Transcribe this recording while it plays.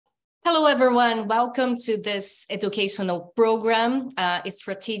Hello, everyone. Welcome to this educational program.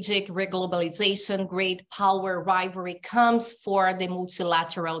 Strategic Reglobalization, Great Power Rivalry Comes for the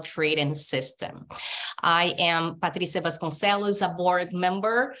Multilateral Trading System. I am Patricia Vasconcelos, a board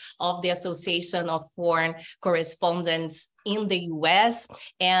member of the Association of Foreign Correspondents in the U.S.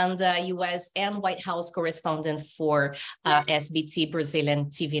 and U.S. and White House correspondent for SBT Brazilian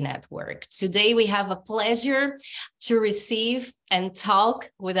TV network. Today, we have a pleasure to receive and talk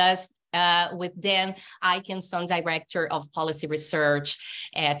with us with Dan Ikenson, Director of Policy Research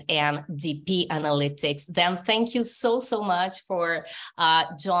at NDP Analytics. Dan, thank you so much for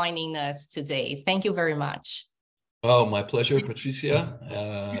joining us today. Thank you very much. Oh, my pleasure,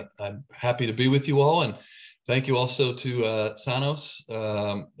 Patricia. I'm happy to be with you all. And thank you also to Thanos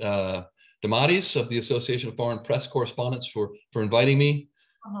Damatis of the Association of Foreign Press Correspondents for inviting me.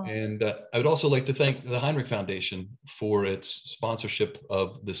 And I would also like to thank the Heinrich Foundation for its sponsorship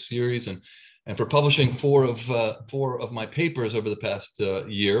of this series and for publishing four of my papers over the past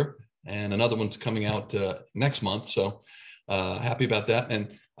year, and another one's coming out next month. So happy about that.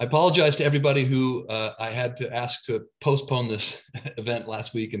 And I apologize to everybody who I had to ask to postpone this event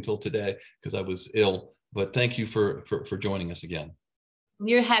last week until today because I was ill. But thank you for joining us again.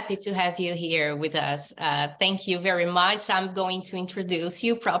 We're happy to have you here with us. Thank you very much. I'm going to introduce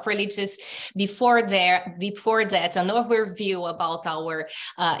you properly. Just before that, an overview about our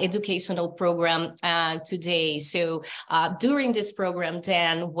educational program today. So during this program,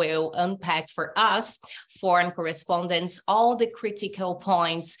 Dan will unpack for us, foreign correspondents, all the critical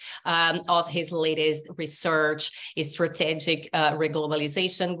points of his latest research, strategic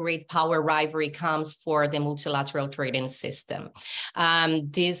reglobalization, great power rivalry comes for the multilateral trading system.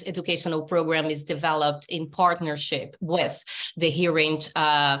 This educational program is developed in partnership with the Heinrich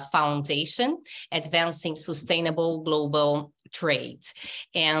Foundation, Advancing Sustainable Global Trade.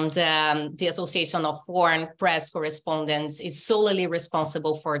 And the Association of Foreign Press Correspondents is solely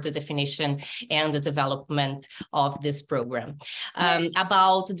responsible for the definition and the development of this program.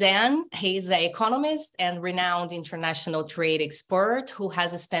 About Dan, he's an economist and renowned international trade expert who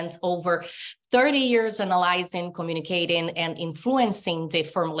has spent over 30 years analyzing, communicating, and influencing the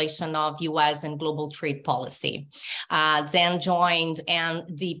formulation of U.S. and global trade policy. Dan joined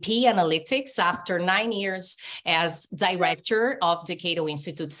NDP Analytics after 9 years as director of the Cato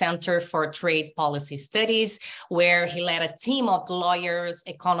Institute Center for Trade Policy Studies, where he led a team of lawyers,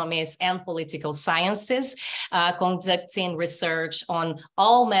 economists, and political sciences, conducting research on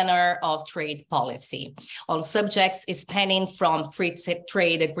all manner of trade policy, on subjects spanning from free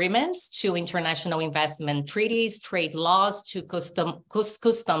trade agreements to international investment treaties, trade laws to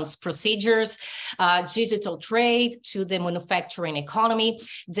customs procedures, digital trade to the manufacturing economy.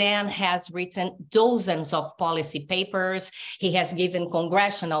 Dan has written dozens of policy papers. He has given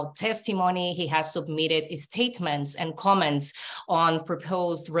congressional testimony. He has submitted statements and comments on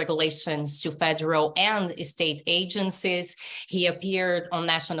proposed regulations to federal and state agencies. He appeared on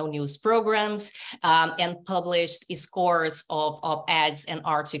national news programs and published scores of op-eds and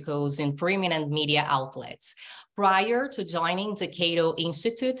articles in prominent media outlets. Prior to joining the Cato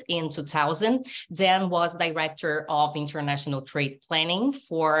Institute in 2000, Dan was director of international trade planning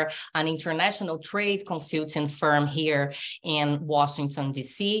for an international trade consulting firm here in Washington,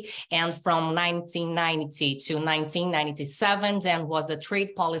 D.C. And from 1990 to 1997, Dan was a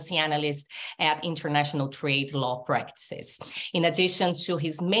trade policy analyst at International Trade Law Practices. In addition to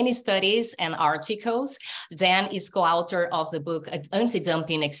his many studies and articles, Dan is co-author of the book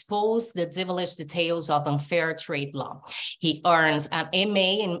Anti-Dumping Exposed: The Devilish Details of Unfair Trade Law. He earned an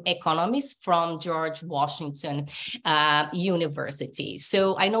MA in economics from George Washington University.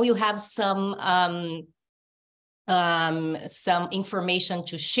 So I know you have some information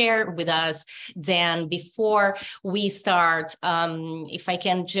to share with us, Dan. Before we start, if I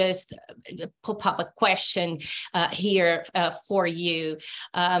can just pop up a question here for you.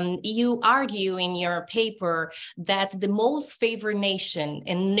 You argue in your paper that the most favored nation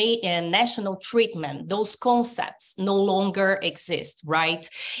and national treatment, those concepts no longer exist, right?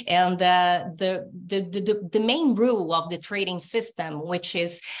 And the main rule of the trading system, which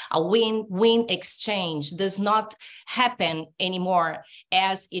is a win-win exchange, does not happen anymore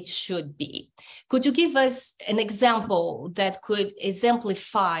as it should be. Could you give us an example that could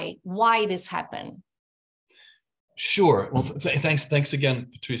exemplify why this happened? Sure. Well, thanks again,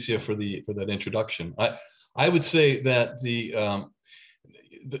 Patricia, for that introduction. I would say that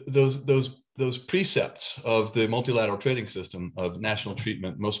those precepts of the multilateral trading system of national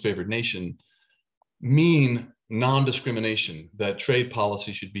treatment, most favored nation, mean non-discrimination, that trade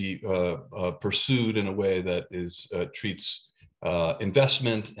policy should be pursued in a way that treats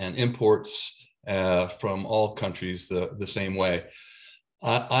investment and imports from all countries the same way.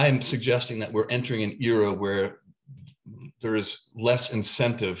 I'm suggesting that we're entering an era where there is less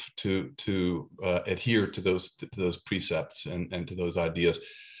incentive to adhere to those precepts and to those ideas.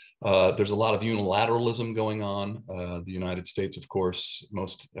 There's a lot of unilateralism going on. The United States, of course,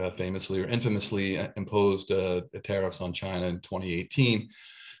 most famously or infamously imposed tariffs on China in 2018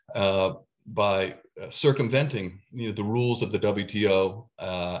 by circumventing the rules of the WTO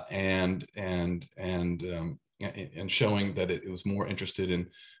and showing that it was more interested in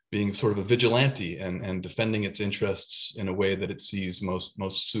being sort of a vigilante and defending its interests in a way that it sees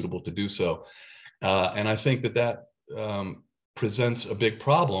most suitable to do so. And I think that presents a big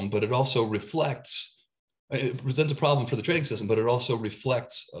problem, but it also presents a problem for the trading system, but it also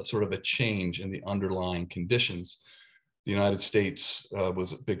reflects sort of a change in the underlying conditions. The United States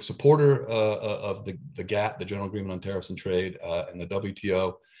was a big supporter of the GATT, the General Agreement on Tariffs and Trade, and the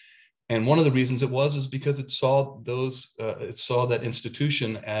WTO. And one of the reasons it was is because it saw that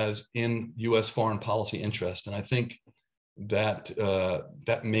institution as in U.S. foreign policy interest. And I think that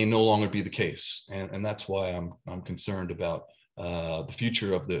that may no longer be the case. And that's why I'm concerned about the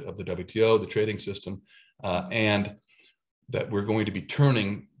future of the WTO, the trading system, and that we're going to be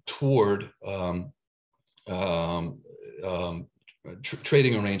turning toward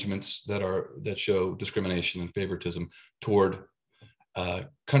trading arrangements that show discrimination and favoritism toward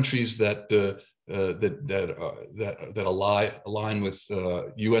countries that align with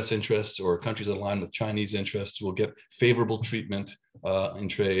U.S. interests, or countries that align with Chinese interests will get favorable treatment in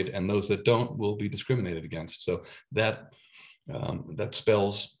trade, and those that don't will be discriminated against. So that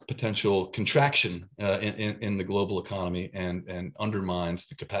spells potential contraction in the global economy and undermines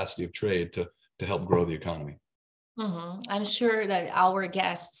the capacity of trade to help grow the economy. Mm-hmm. I'm sure that our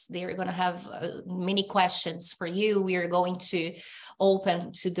guests, they're going to have many questions for you. We are going to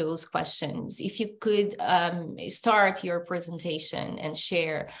open to those questions. If you could start your presentation and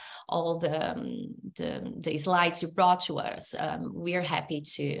share all the slides you brought to us, we are happy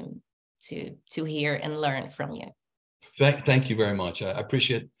to hear and learn from you. Thank you very much. I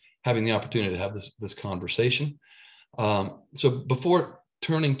appreciate having the opportunity to have this conversation. So before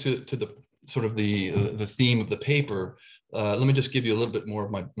turning to the sort of the theme of the paper, let me just give you a little bit more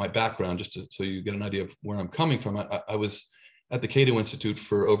of my background, just so you get an idea of where I'm coming from. I was at the Cato Institute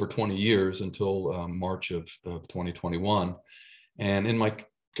for over 20 years until March of 2021. And in my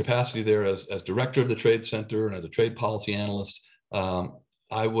capacity there as director of the Trade Center and as a trade policy analyst,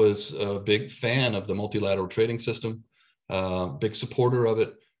 I was a big fan of the multilateral trading system, big supporter of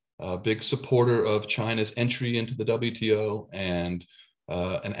it, big supporter of China's entry into the WTO, and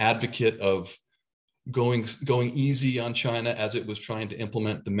an advocate of going easy on China as it was trying to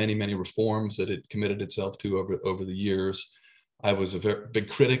implement the many reforms that it committed itself to over the years. I was a very big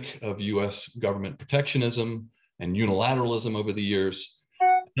critic of U.S. government protectionism and unilateralism over the years.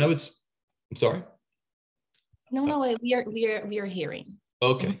 And I'm sorry. No, we are hearing.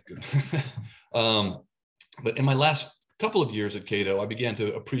 Okay, good. But in my last couple of years at Cato, I began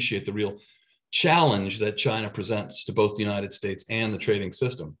to appreciate the real challenge that China presents to both the United States and the trading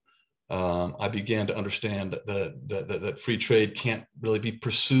system. I began to understand that free trade can't really be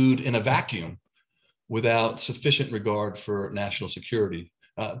pursued in a vacuum without sufficient regard for national security,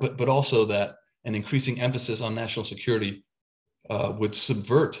 but also that an increasing emphasis on national security would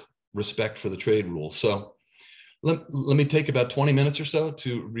subvert respect for the trade rules. So let me take about 20 minutes or so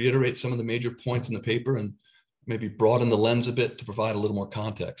to reiterate some of the major points in the paper and maybe broaden the lens a bit to provide a little more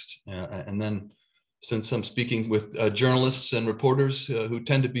context. And then, since I'm speaking with journalists and reporters who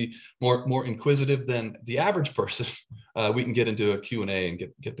tend to be more inquisitive than the average person, we can get into a Q&A and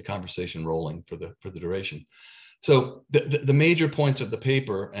get the conversation rolling for the duration. So the major points of the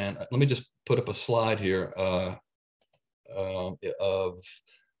paper, and let me just put up a slide here of,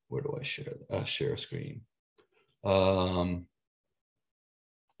 where do I share a screen? Yeah.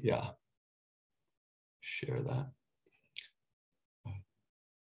 Share that.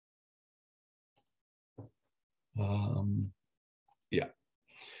 Yeah.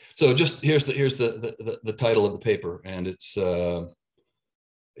 So just here's the title of the paper, and it's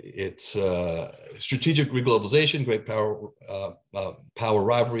strategic reglobalization. Great power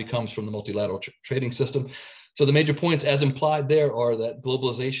rivalry comes from the multilateral trading system. So the major points, as implied there, are that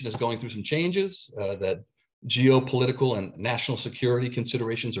globalization is going through some changes, that geopolitical and national security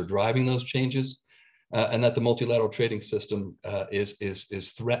considerations are driving those changes, and that the multilateral trading system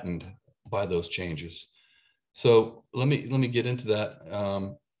is threatened by those changes. So let me get into that.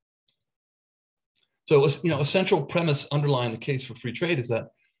 So a central premise underlying the case for free trade is that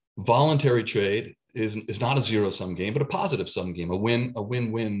voluntary trade is not a zero-sum game, but a positive-sum game, a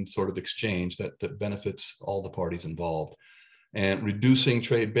win-win sort of exchange that benefits all the parties involved. And reducing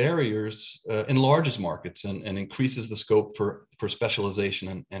trade barriers enlarges markets and increases the scope for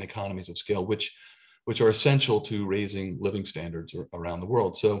specialization and economies of scale, which are essential to raising living standards around the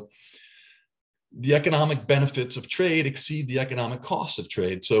world. So the economic benefits of trade exceed the economic costs of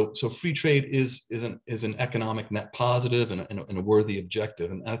trade. So free trade is an economic net positive and a worthy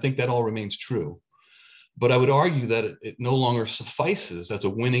objective. And I think that all remains true. But I would argue that it no longer suffices as a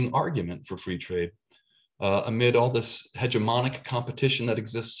winning argument for free trade. Amid all this hegemonic competition that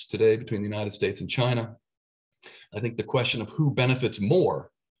exists today between the United States and China, I think the question of who benefits more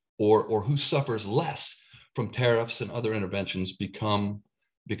or who suffers less from tariffs and other interventions becomes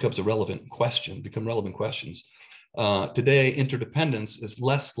a relevant question, relevant questions. Today, interdependence is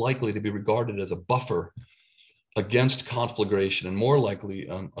less likely to be regarded as a buffer against conflagration and more likely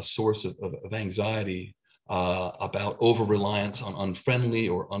a source of anxiety about over-reliance on unfriendly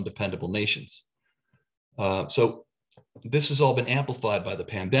or undependable nations. So this has all been amplified by the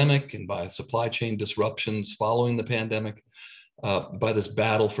pandemic and by supply chain disruptions following the pandemic, by this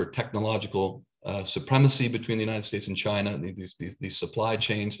battle for technological supremacy between the United States and China, these supply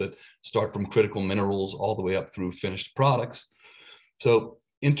chains that start from critical minerals all the way up through finished products. So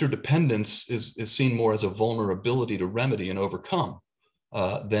interdependence is seen more as a vulnerability to remedy and overcome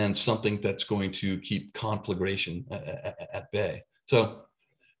than something that's going to keep conflagration at bay. So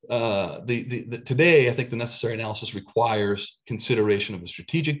today, I think the necessary analysis requires consideration of the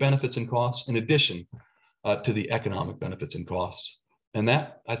strategic benefits and costs in addition to the economic benefits and costs. And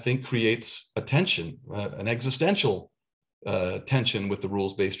that, I think, creates a tension, an existential tension with the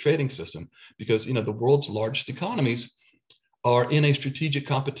rules-based trading system, because the world's largest economies are in a strategic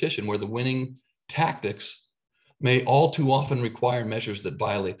competition where the winning tactics may all too often require measures that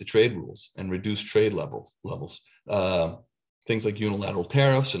violate the trade rules and reduce trade levels. Things like unilateral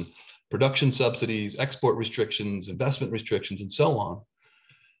tariffs and production subsidies, export restrictions, investment restrictions, and so on.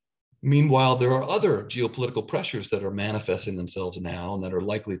 Meanwhile, there are other geopolitical pressures that are manifesting themselves now and that are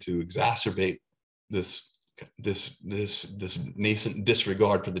likely to exacerbate this nascent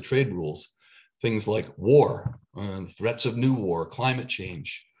disregard for the trade rules. Things like war, threats of new war, climate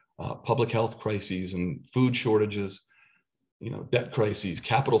change, public health crises and food shortages, debt crises,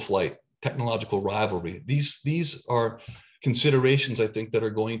 capital flight, technological rivalry. These are considerations, I think, that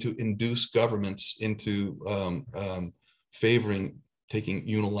are going to induce governments into favoring taking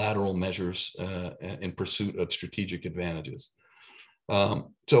unilateral measures in pursuit of strategic advantages.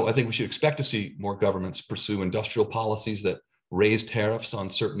 So I think we should expect to see more governments pursue industrial policies that raise tariffs on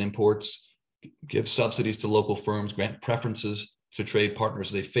certain imports, give subsidies to local firms, grant preferences to trade partners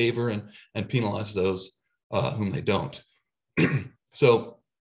they favor, and penalize those whom they don't. So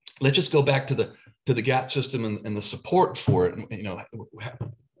let's just go back to the GATT system and the support for it, and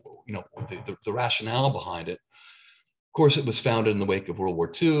the rationale behind it. Of course, it was founded in the wake of World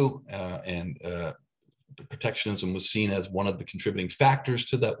War II, and protectionism was seen as one of the contributing factors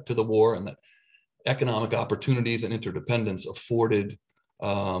to the war, and that economic opportunities and interdependence afforded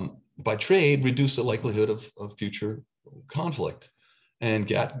by trade reduced the likelihood of future conflict. And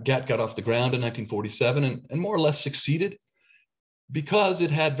GATT got off the ground in 1947 and more or less succeeded because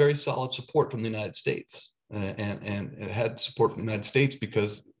it had very solid support from the United States. And it had support from the United States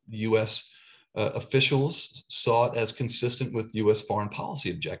because U.S. Officials saw it as consistent with U.S. foreign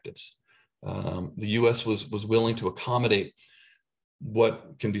policy objectives. The U.S. was willing to accommodate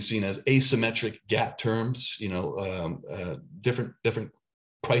what can be seen as asymmetric GATT terms, different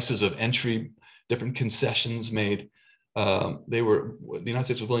prices of entry, different concessions made. The United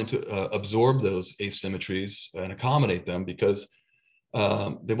States was willing to absorb those asymmetries and accommodate them because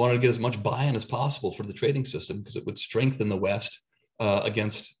they wanted to get as much buy-in as possible for the trading system, because it would strengthen the West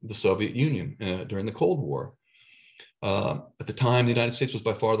against the Soviet Union during the Cold War. At the time, the United States was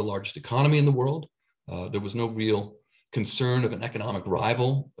by far the largest economy in the world. There was no real concern of an economic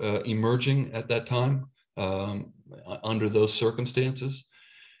rival emerging at that time under those circumstances.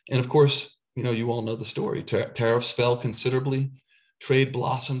 And of course, you all know the story. Tariffs fell considerably. Trade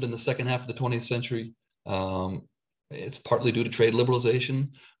blossomed in the second half of the 20th century. It's partly due to trade liberalization,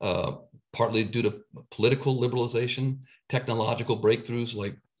 partly due to political liberalization, technological breakthroughs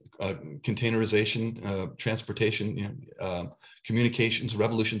like containerization, transportation, communications,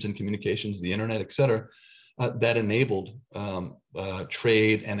 revolutions in communications, the internet, et cetera, that enabled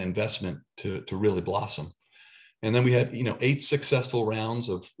trade and investment to really blossom. And then we had 8 successful rounds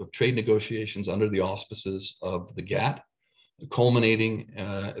of trade negotiations under the auspices of the GATT, culminating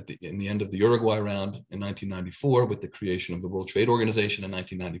in the end of the Uruguay round in 1994 with the creation of the World Trade Organization in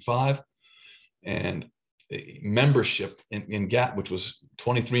 1995. And membership in GATT, which was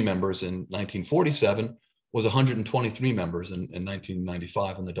 23 members in 1947, was 123 members in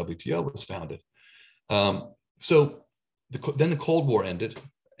 1995 when the WTO was founded. So then the Cold War ended,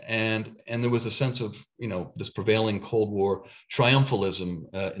 and there was a sense of, you know, this prevailing Cold War triumphalism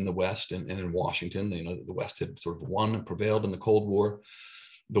in the West and in Washington. You know, the West had sort of won and prevailed in the Cold War.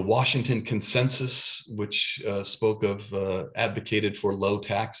 The Washington Consensus, which spoke of, advocated for low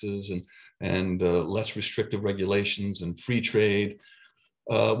taxes and less restrictive regulations and free trade,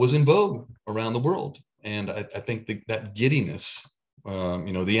 was in vogue around the world. And I think that giddiness,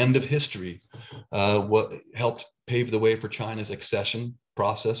 you know, the end of history, what helped pave the way for China's accession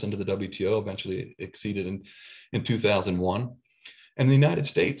process into the WTO, eventually exceeded in 2001. And the United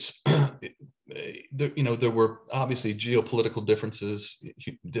States, there were obviously geopolitical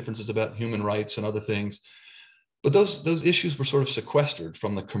differences about human rights and other things, but those issues were sort of sequestered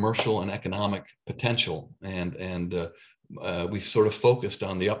from the commercial and economic potential, and we sort of focused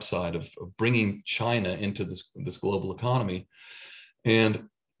on the upside of bringing China into this global economy. And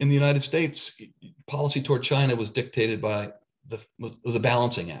in the United States, policy toward China was dictated by was a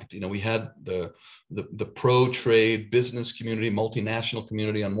balancing act. You know, we had the pro-trade business community, multinational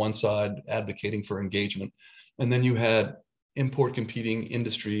community on one side advocating for engagement, and then you had import competing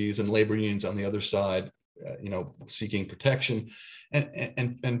industries and labor unions on the other side, you know, seeking protection,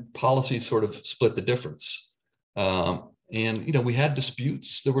 and policy sort of split the difference. And you know, we had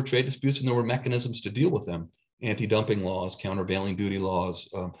disputes. There were trade disputes, and there were mechanisms to deal with them: anti-dumping laws, countervailing duty laws.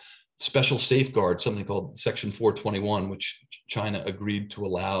 Special safeguards, something called Section 421, which China agreed to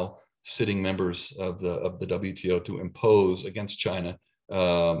allow sitting members of the WTO to impose against China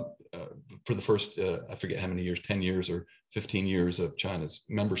for the first, I forget how many years, 10 years or 15 years of China's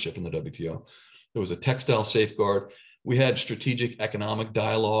membership in the WTO. There was a textile safeguard. We had strategic economic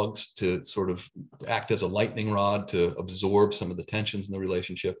dialogues to sort of act as a lightning rod to absorb some of the tensions in the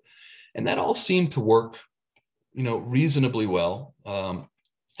relationship. And that all seemed to work, you know, reasonably well.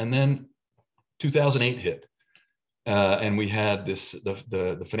 And then 2008 hit, and we had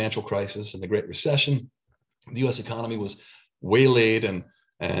the financial crisis and the Great Recession. The U.S. economy was waylaid, and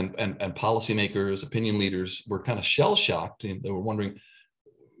policymakers, opinion leaders were kind of shell shocked. They were wondering,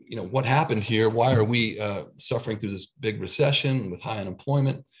 you know, what happened here? Why are we suffering through this big recession with high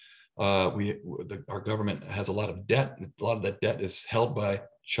unemployment? Our government has a lot of debt. A lot of that debt is held by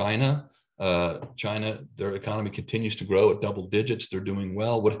China. China, their economy continues to grow at double digits. They're doing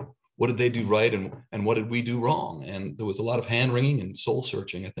well. What did they do right, and what did we do wrong? And there was a lot of hand wringing and soul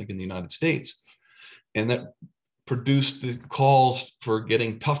searching, I think, in the United States, and that produced the calls for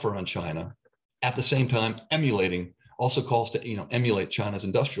getting tougher on China. At the same time, emulating also calls to, you know, emulate China's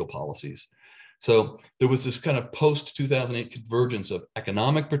industrial policies. So there was this kind of post 2008 convergence of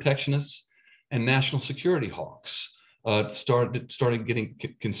economic protectionists and national security hawks. Started getting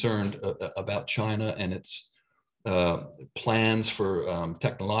concerned about China and its plans for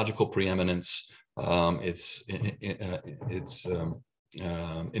technological preeminence, its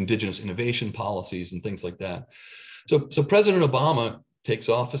indigenous innovation policies and things like that. So President Obama takes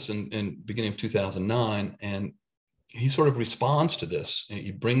office in beginning of 2009, and he sort of responds to this.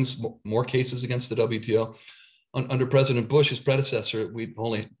 He brings more cases against the WTO. Under President Bush, his predecessor, we'd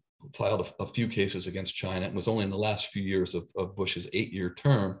only filed a few cases against China. It was only in the last few years of Bush's 8-year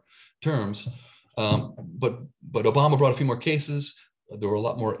terms. But Obama brought a few more cases. There were a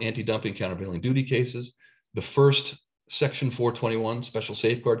lot more anti-dumping, countervailing duty cases. The first Section 421 special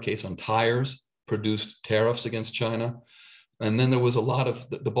safeguard case on tires produced tariffs against China. And then there was a lot of,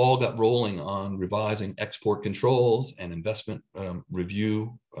 the ball got rolling on revising export controls and investment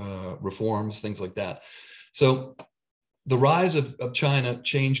review reforms, things like that. So the rise of China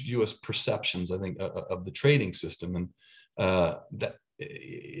changed U.S. perceptions, I think, of the trading system, and that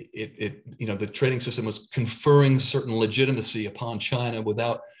the trading system was conferring certain legitimacy upon China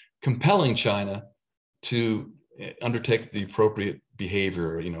without compelling China to undertake the appropriate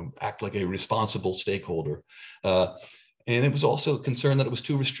behavior, you know, act like a responsible stakeholder. And it was also a concern that it was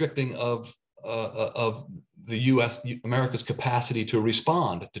too restricting of the America's capacity to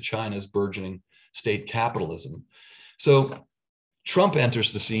respond to China's burgeoning state capitalism. So Trump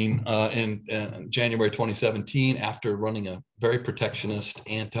enters the scene in January 2017 after running a very protectionist,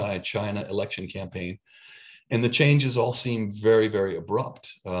 anti-China election campaign. And the changes all seem very, very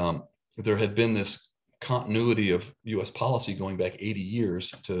abrupt. There had been this continuity of US policy going back 80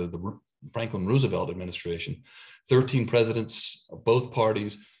 years to the Franklin Roosevelt administration. 13 presidents of both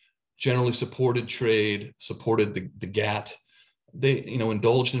parties generally supported trade, supported the GATT. They, you know,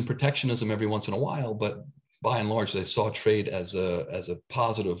 indulged in protectionism every once in a while, but by and large, they saw trade as a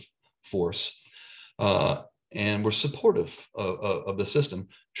positive force. and we're supportive of the system.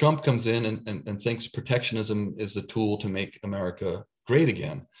 Trump comes in and thinks protectionism is the tool to make America great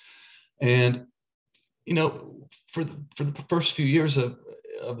again. And, you know, for the first few years of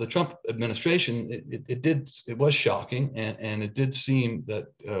the Trump administration, it was shocking, and it did seem that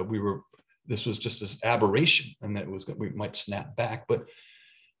this was just this aberration, and that we might snap back. But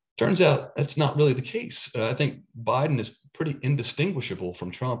turns out that's not really the case. I think Biden is pretty indistinguishable from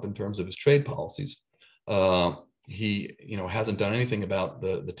Trump in terms of his trade policies. He, you know, hasn't done anything about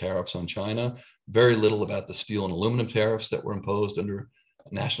the tariffs on China, very little about the steel and aluminum tariffs that were imposed under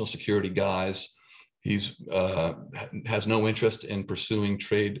national security guise. He's has no interest in pursuing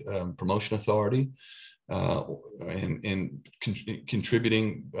trade promotion authority, and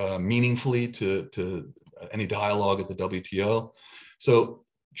contributing meaningfully to any dialogue at the WTO. So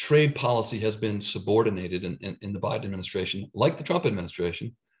trade policy has been subordinated in the Biden administration, like the Trump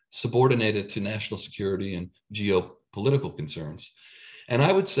administration, subordinated to national security and geopolitical concerns. And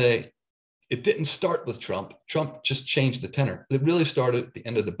I would say it didn't start with Trump. Trump just changed the tenor. It really started at the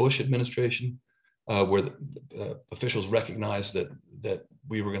end of the Bush administration, where the officials recognized that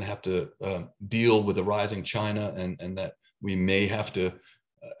we were going to have to deal with a rising China, and that we may have to,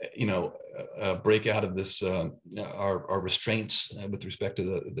 break out of this our restraints with respect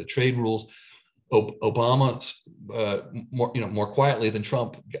to the trade rules. Obama, more quietly than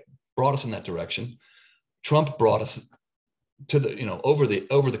Trump, brought us in that direction. Trump brought us to the over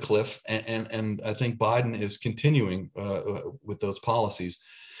the cliff, and I think Biden is continuing with those policies.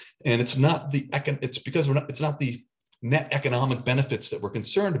 And it's not the net economic benefits that we're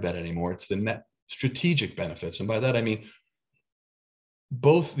concerned about anymore. It's the net strategic benefits, and by that I mean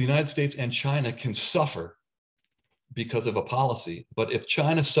both the United States and China can suffer because of a policy, but if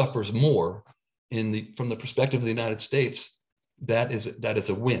China suffers more from the perspective of the United States, that is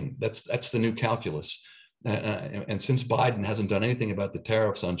a win. That's the new calculus. And since Biden hasn't done anything about the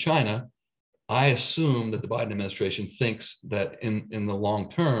tariffs on China, I assume that the Biden administration thinks that in the long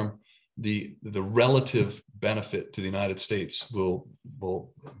term, the relative benefit to the United States will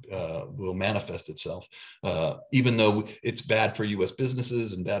manifest itself. Even though it's bad for U.S.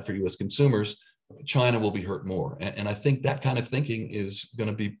 businesses and bad for U.S. consumers, China will be hurt more. And I think that kind of thinking is going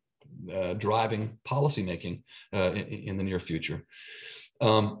to be driving policymaking in the near future.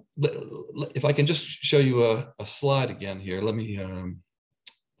 If I can just show you a slide again here, let me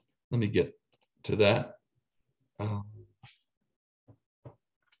get to that.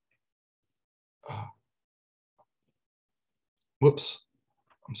 Whoops,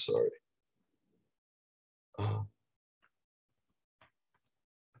 I'm sorry.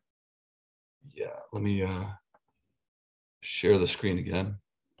 Yeah, let me share the screen again.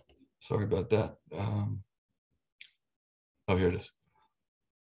 Sorry about that. Oh, here it is.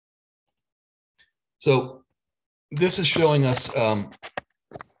 So this is showing us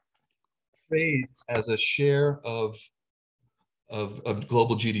trade as a share of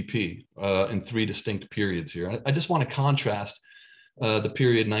global GDP in three distinct periods here. I just want to contrast the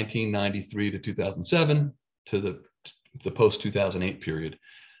period 1993 to 2007 to the post-2008 period.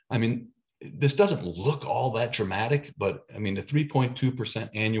 I mean, this doesn't look all that dramatic, but I mean, the 3.2%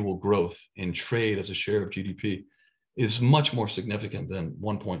 annual growth in trade as a share of GDP is much more significant than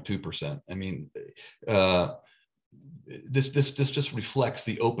 1.2%. I mean, this just reflects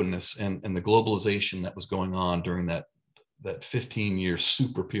the openness and the globalization that was going on during that 15-year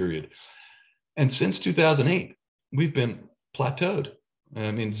super period. And since 2008, we've been plateaued.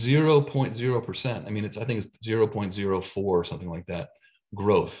 I mean, 0.0%. I mean, I think it's 0.04 or something like that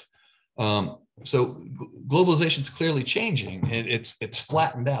growth. So globalization is clearly changing. It's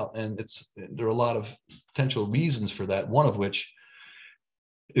flattened out, and there are a lot of potential reasons for that. One of which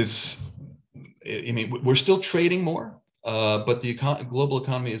is, I mean, we're still trading more, but the global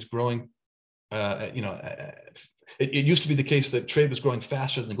economy is growing. It used to be the case that trade was growing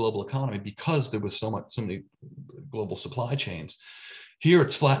faster than the global economy because there was so many global supply chains. Here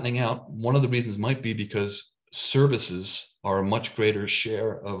it's flattening out. One of the reasons might be because services are a much greater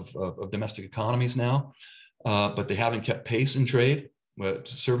share of domestic economies now, but they haven't kept pace in trade.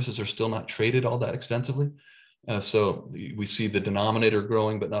 Services are still not traded all that extensively. So we see the denominator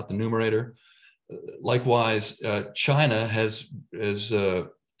growing, but not the numerator. Likewise, China has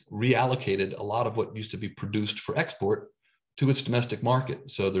reallocated a lot of what used to be produced for export to its domestic market.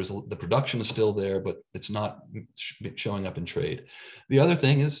 So the production is still there, but it's not showing up in trade. The other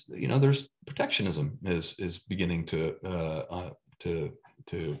thing is, there's protectionism is beginning to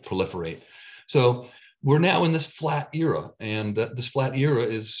proliferate. So we're now in this flat era, and this flat era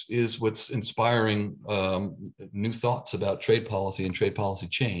is what's inspiring new thoughts about trade policy and trade policy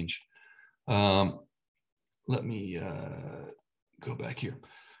change. Let me go back here.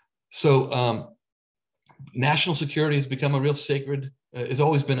 So national security has become a real sacred, has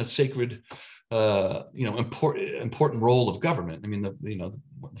always been a sacred, important role of government. I mean, the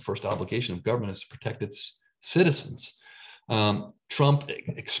first obligation of government is to protect its citizens. Trump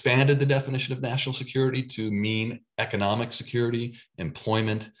expanded the definition of national security to mean economic security,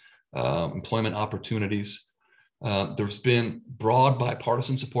 employment opportunities. There's been broad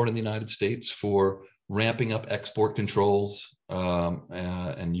bipartisan support in the United States for ramping up export controls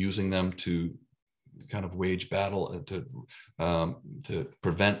and using them to kind of wage battle to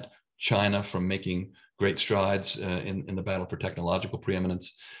prevent China from making great strides in the battle for technological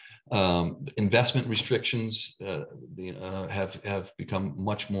preeminence. Investment restrictions have become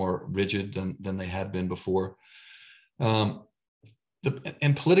much more rigid than they had been before.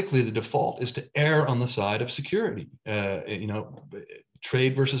 And politically, the default is to err on the side of security.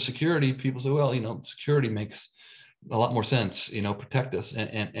 Trade versus security. People say, well, security makes a lot more sense. Protect us.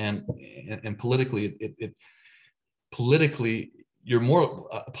 And politically, politically,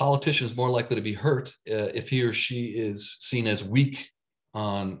 a politician is more likely to be hurt if he or she is seen as weak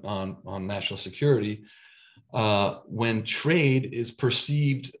on national security, when trade is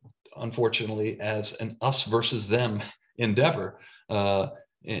perceived, unfortunately, as an us versus them endeavor.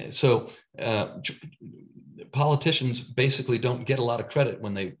 So politicians basically don't get a lot of credit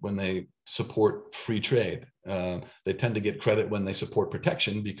when they support free trade. They tend to get credit when they support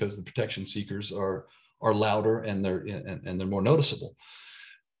protection, because the protection seekers are louder and they're more noticeable.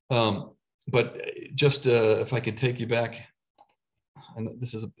 But just if I could take you back, and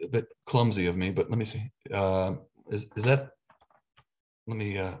this is a bit clumsy of me, but let me see. Is that?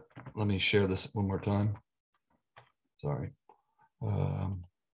 Let me share this one more time. Sorry.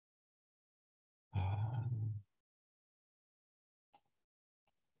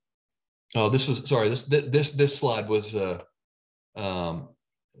 Oh, this was, sorry. This slide was the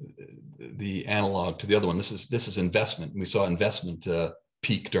analog to the other one. This is investment. We saw investment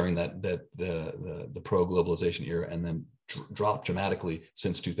peak during the pro-globalization era, and then dropped dramatically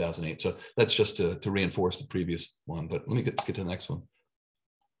since 2008. So that's just to reinforce the previous one. But let's get to the next one.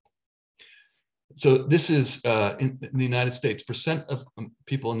 So this is in the United States, percent of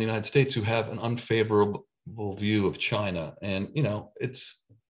people in the United States who have an unfavorable view of China. And, it's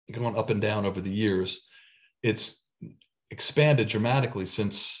going up and down over the years. It's expanded dramatically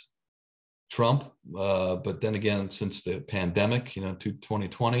since Trump, but then again, since the pandemic, to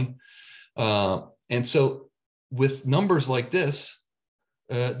 2020. And so with numbers like this,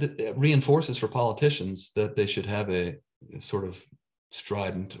 it reinforces for politicians that they should have a sort of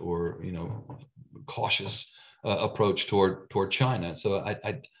strident or cautious approach toward China. So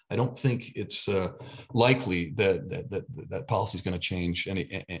I don't think it's likely that policy is going to change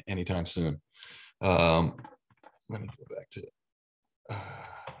anytime soon. Let me go back to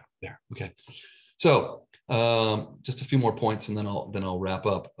there. Okay. So just a few more points, and then I'll wrap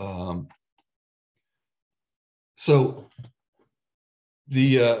up. So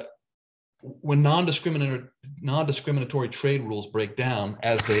when non-discriminatory trade rules break down,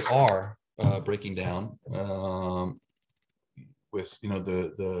 as they are breaking down, with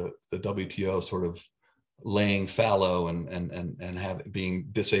the WTO sort of laying fallow and being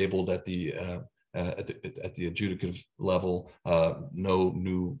disabled at the adjudicative level, no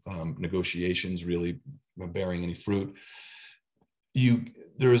new negotiations really bearing any fruit.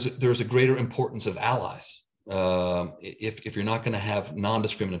 There's a greater importance of allies. If you're not going to have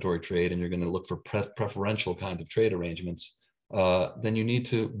non-discriminatory trade and you're going to look for preferential kinds of trade arrangements, then you need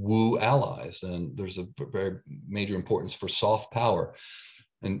to woo allies. And there's a very major importance for soft power.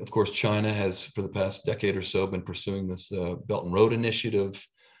 And of course, China has, for the past decade or so, been pursuing this Belt and Road Initiative,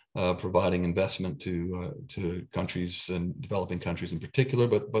 providing investment to countries and developing countries in particular,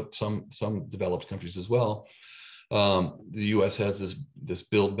 but some developed countries as well. The U.S. has this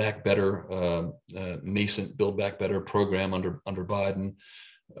Build Back Better, nascent Build Back Better program under Biden,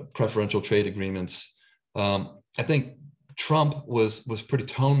 preferential trade agreements. I think Trump was pretty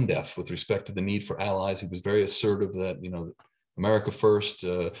tone deaf with respect to the need for allies. He was very assertive that America first,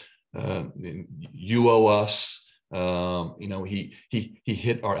 you owe us. He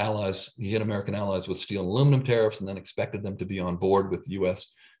hit our allies. He hit American allies with steel and aluminum tariffs, and then expected them to be on board with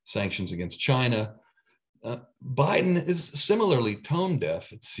U.S. sanctions against China. Biden is similarly tone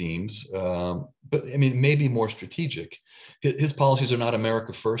deaf, it seems, but I mean, maybe more strategic. His policies are not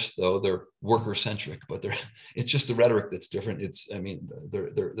America first, though; they're worker centric. But it's just the rhetoric that's different.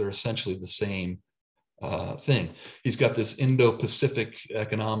 They're essentially the same thing. He's got this Indo-Pacific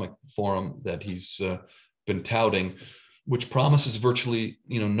Economic Forum that he's been touting, which promises virtually,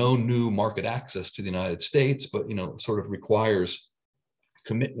 no new market access to the United States, but, sort of requires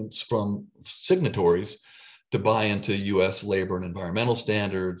commitments from signatories to buy into US labor and environmental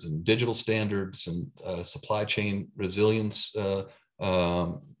standards and digital standards and supply chain resilience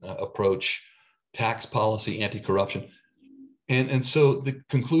approach, tax policy, anti-corruption. And so the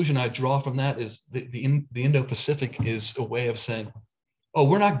conclusion I draw from that is the Indo-Pacific is a way of saying, oh,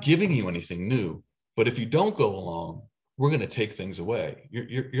 we're not giving you anything new, but if you don't go along, we're going to take things away.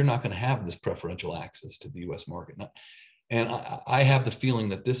 You're not going to have this preferential access to the US market. And I have the feeling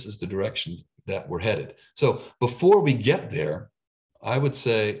that this is the direction that we're headed. So before we get there, I would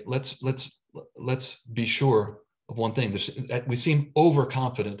say let's be sure of one thing. We seem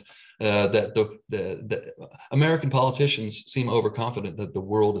overconfident that the American politicians seem overconfident that the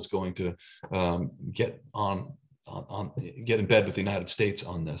world is going to get in bed with the United States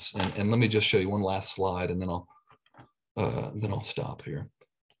on this. And let me just show you one last slide, and then I'll stop here.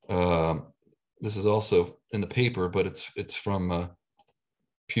 This is also in the paper, but it's from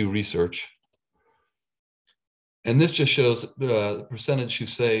Pew Research. And this just shows the percentage who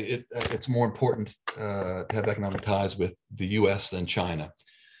say it's more important to have economic ties with the US than China.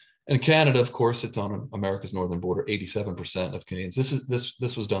 And Canada, of course, it's on America's northern border, 87% of Canadians.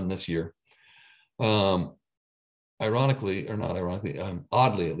 This was done this year. Ironically, or not ironically,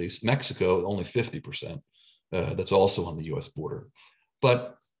 oddly at least, Mexico, only 50%. That's also on the US border.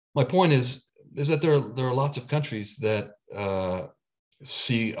 But my point is that there are lots of countries that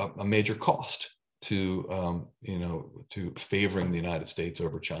see a major cost to to favoring the United States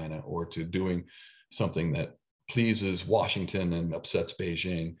over China, or to doing something that pleases Washington and upsets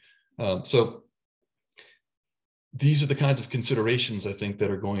Beijing. So these are the kinds of considerations, I think, that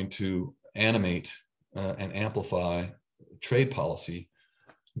are going to animate and amplify trade policy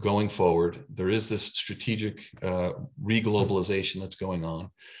going forward. There is this strategic reglobalization that's going on.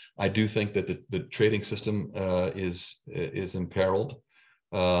 I do think that the trading system is imperiled.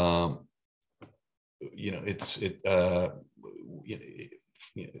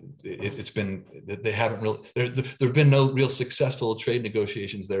 It's been, they haven't really, there've been no real successful trade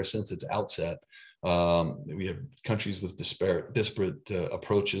negotiations there since its outset. We have countries with disparate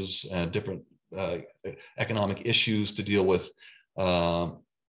approaches and different economic issues to deal with. But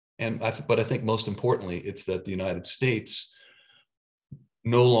I think most importantly, it's that the United States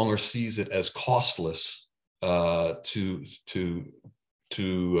no longer sees it as costless to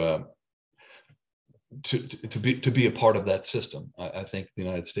be a part of that system. I think the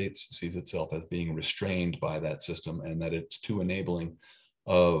United States sees itself as being restrained by that system, and that it's too enabling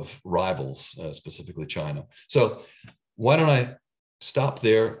of rivals, specifically China. So why don't I stop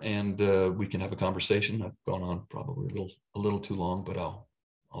there, and we can have a conversation. I've gone on probably a little too long, but I'll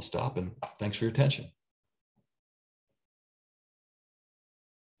stop, and thanks for your attention.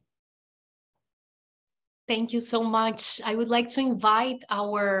 Thank you so much. I would like to invite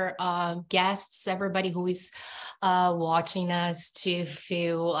our guests, everybody who is watching us, to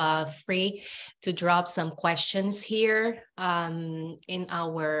feel free to drop some questions here in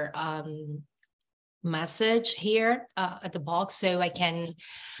our message here at the box, so I can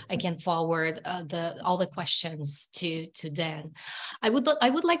forward all the questions to Dan. I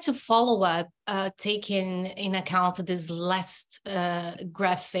would like to follow up, taking in account this last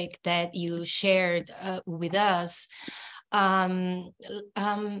graphic that you shared with us,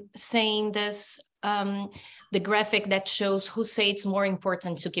 saying this. The graphic that shows who say it's more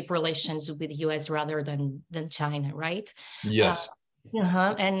important to keep relations with the US rather than China, right? Yes.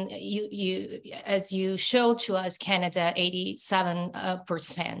 And you, as you showed to us, Canada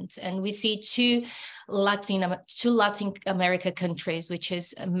 87%, and we see two Latin America countries, which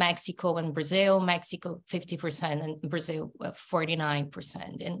is Mexico and Brazil. Mexico 50% and Brazil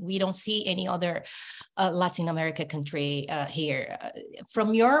 49%, and we don't see any other Latin America country here.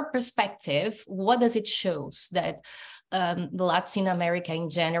 From your perspective, what does it show that Latin America in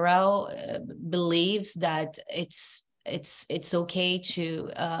general believes that it's okay to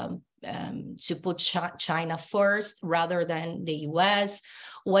put China first rather than the US?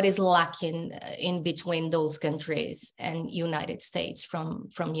 What is lacking in between those countries and United States from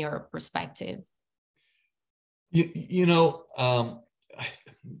your perspective?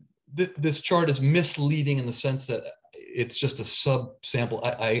 This chart is misleading in the sense that it's just a sub-sample.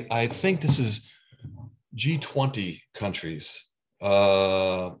 I think this is G20 countries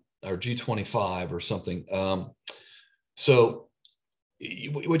or G25 or something. So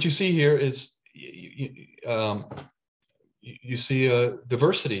what you see here is you see a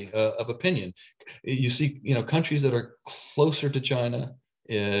diversity of opinion. You see, countries that are closer to China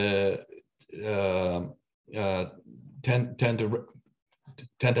tend to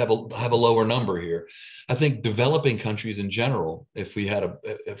have a lower number here. I think developing countries in general, if we had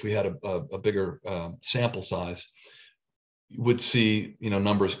a bigger sample size, would see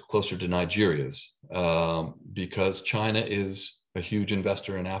numbers closer to Nigeria's, because China is a huge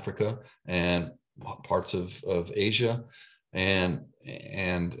investor in Africa and parts of Asia, and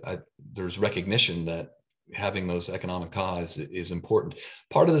there's recognition that having those economic ties is important.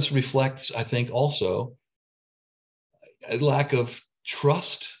 Part of this reflects, I think, also a lack of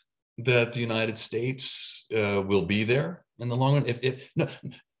trust that the United States will be there in the long run.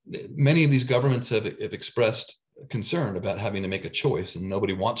 Many of these governments have expressed concern about having to make a choice, and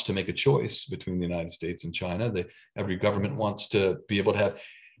nobody wants to make a choice between the United States and China. Every government wants to be able to have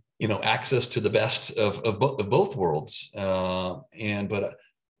access to the best of both worlds. But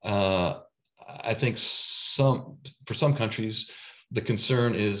I think for some countries, the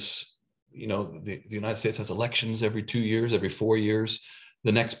concern is, the United States has elections every 2 years, every 4 years.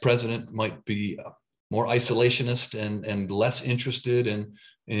 The next president might be more isolationist and less interested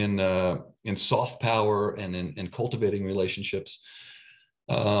in soft power and in cultivating relationships.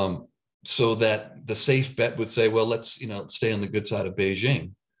 So that the safe bet would say, well, let's stay on the good side of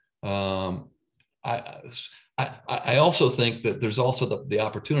Beijing. I also think that there's also the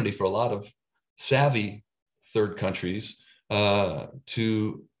opportunity for a lot of savvy third countries to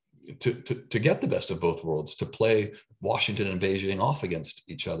get the best of both worlds, to play Washington and Beijing off against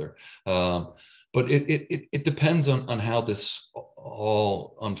each other. But it depends on how this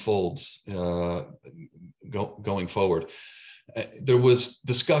all unfolds going forward. There was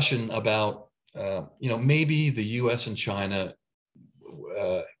discussion about maybe the U.S. and China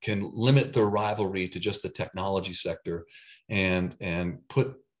can limit their rivalry to just the technology sector, and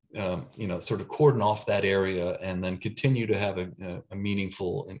put sort of cordon off that area, and then continue to have a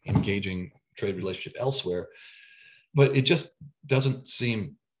meaningful and engaging trade relationship elsewhere. But it just doesn't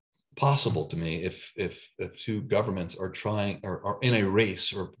seem possible to me if two governments are trying or are in a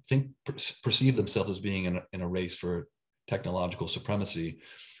race, or perceive themselves as being in a race for technological supremacy,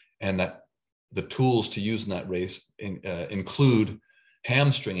 and that the tools to use in that race include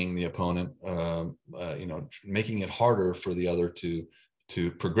hamstringing the opponent, making it harder for the other to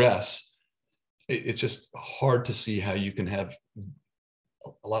progress. It's just hard to see how you can have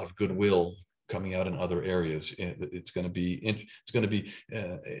a lot of goodwill coming out in other areas. It's going to be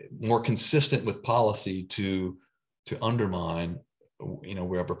more consistent with policy to undermine,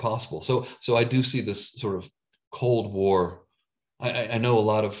 wherever possible. So I do see this sort of Cold War. I know a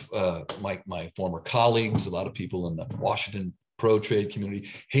lot of my former colleagues, a lot of people in the Washington pro-trade community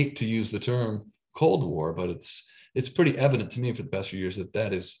hate to use the term Cold War, but it's pretty evident to me for the past few years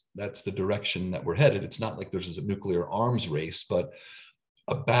that's the direction that we're headed. It's not like there's a nuclear arms race, but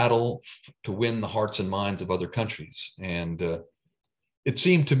a battle to win the hearts and minds of other countries. And it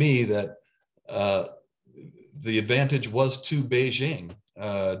seemed to me that the advantage was to Beijing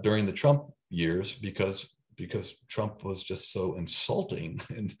during the Trump years, because Trump was just so insulting,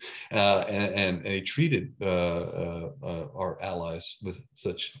 and he treated our allies with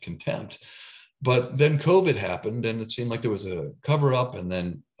such contempt. But then COVID happened, and it seemed like there was a cover-up, and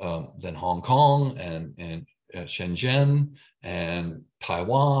then Hong Kong and Shenzhen and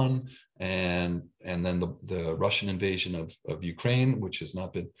Taiwan, and then the Russian invasion of Ukraine, which has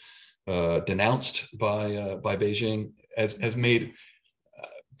not been denounced by Beijing, has made.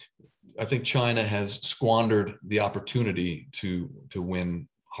 I think China has squandered the opportunity to win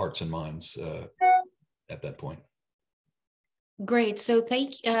hearts and minds at that point. Great. So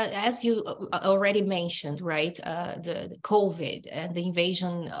as you already mentioned, right, the COVID and the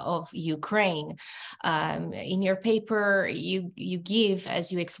invasion of Ukraine, in your paper, you give,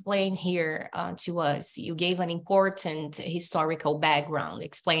 as you explain here to us, you gave an important historical background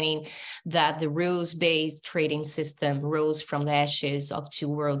explaining that the rules-based trading system rose from the ashes of 2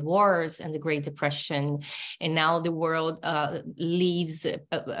 world wars and the Great Depression, and now the world leaves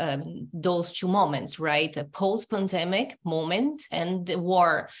those 2 moments, right, a post-pandemic moment and the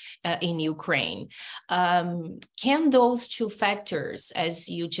war in Ukraine. Can those 2 factors, as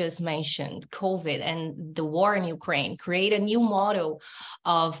you just mentioned, COVID and the war in Ukraine, create a new model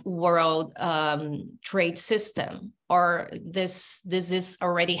of world trade system? Or this is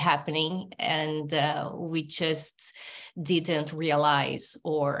already happening and we just didn't realize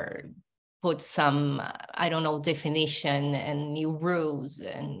or put some, I don't know, definition and new rules?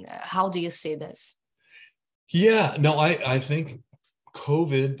 And how do you see this? Yeah, no, I think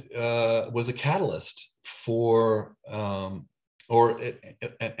COVID was a catalyst for, or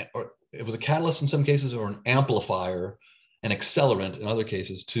it was a catalyst in some cases, or an amplifier, an accelerant in other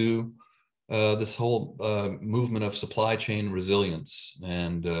cases, to this whole movement of supply chain resilience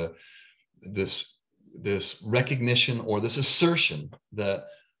and this recognition or this assertion that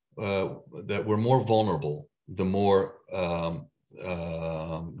that we're more vulnerable the more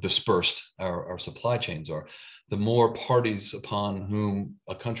dispersed our supply chains are, the more parties upon whom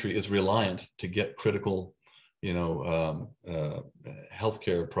a country is reliant to get critical,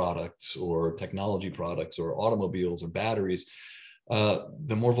 healthcare products or technology products or automobiles or batteries,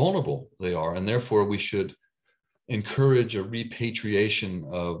 the more vulnerable they are. And therefore, we should encourage a repatriation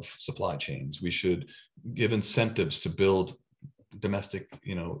of supply chains. We should give incentives to build domestic,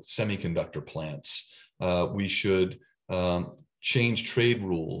 semiconductor plants. We should change trade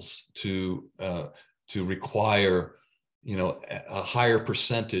rules to require, a higher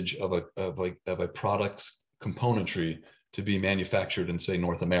percentage of a product's componentry to be manufactured in, say,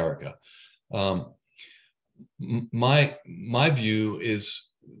 North America. My view is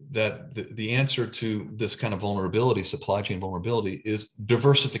that the answer to this kind of vulnerability, supply chain vulnerability, is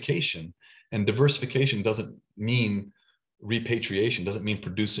diversification. And diversification doesn't mean repatriation, doesn't mean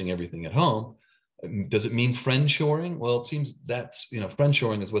producing everything at home. Does it mean friendshoring? Well, it seems that's,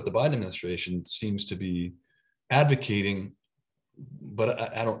 friendshoring is what the Biden administration seems to be advocating, but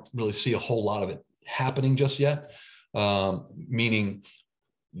I don't really see a whole lot of it happening just yet. Meaning,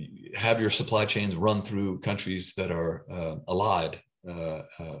 have your supply chains run through countries that are allied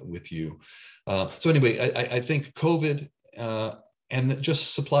with you. So anyway, I think COVID and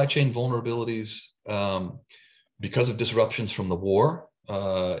just supply chain vulnerabilities because of disruptions from the war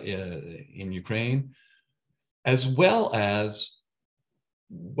in Ukraine, as well as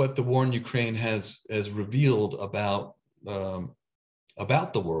what the war in Ukraine has revealed about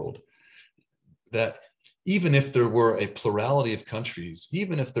the world, that even if there were a plurality of countries,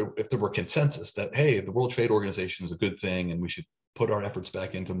 even if there were consensus that, hey, the World Trade Organization is a good thing and we should put our efforts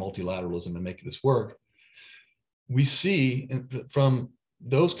back into multilateralism and make this work, we see from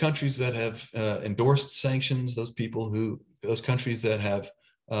those countries that have endorsed sanctions, those countries that have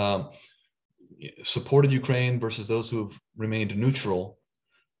supported Ukraine versus those who have remained neutral,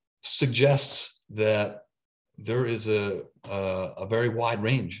 suggests that there is a very wide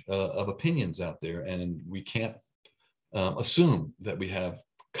range of opinions out there, and we can't assume that we have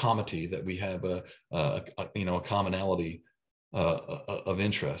comity, that we have a commonality of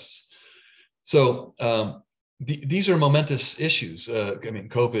interests. So these are momentous issues.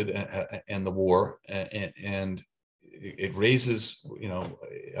 COVID and the war, and it raises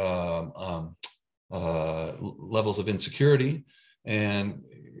levels of insecurity and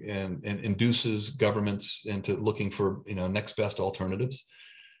induces governments into looking for next best alternatives.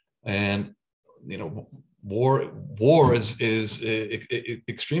 And war is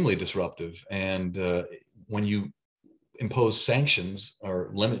extremely disruptive. And when you impose sanctions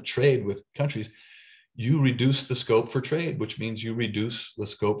or limit trade with countries, you reduce the scope for trade, which means you reduce the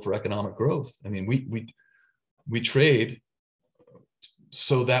scope for economic growth. I mean, we trade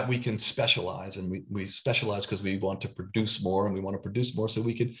so that we can specialize, and we specialize because we want to produce more, and we want to produce more so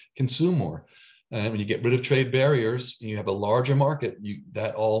we can consume more. And when you get rid of trade barriers, you have a larger market.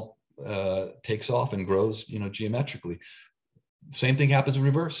 That all takes off and grows, geometrically. Same thing happens in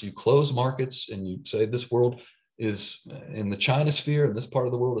reverse. You close markets and you say this world is in the China sphere, and this part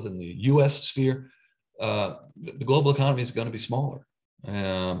of the world is in the U.S. sphere. The global economy is going to be smaller.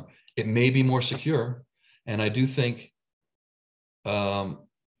 It may be more secure, and I do think one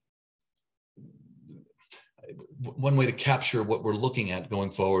way to capture what we're looking at going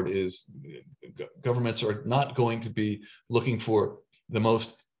forward is governments are not going to be looking for the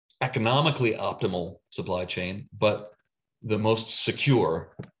most economically optimal supply chain, but the most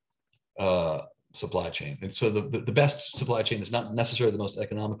secure supply chain. And so the best supply chain is not necessarily the most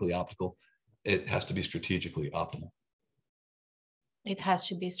economically optimal. It has to be strategically optimal. It has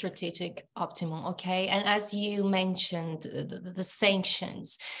to be strategic, optimal, okay? And as you mentioned, the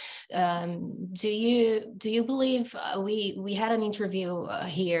sanctions, do you believe we had an interview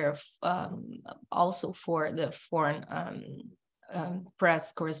here also for the Foreign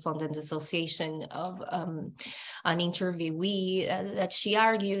Press Correspondents Association of an interviewee that she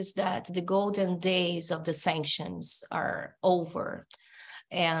argues that the golden days of the sanctions are over.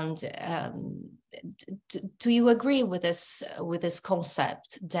 And do you agree with this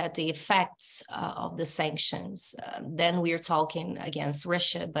concept that the effects of the sanctions, then we're talking against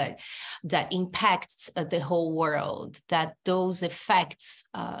Russia, but that impacts the whole world, that those effects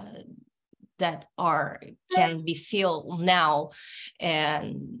that can be felt now,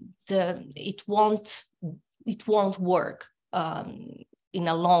 and it won't work in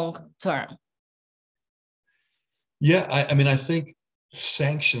a long term? Yeah, I mean, I think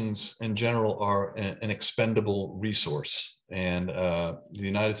sanctions in general are an expendable resource, and the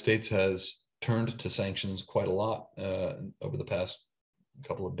United States has turned to sanctions quite a lot over the past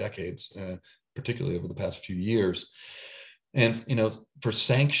couple of decades, particularly over the past few years. And for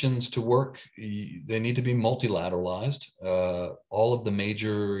sanctions to work, they need to be multilateralized. All of the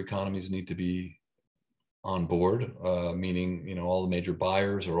major economies need to be on board, meaning all the major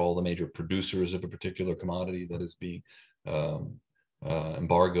buyers or all the major producers of a particular commodity that is being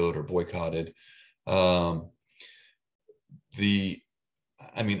embargoed or boycotted.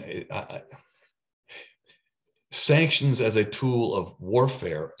 Sanctions as a tool of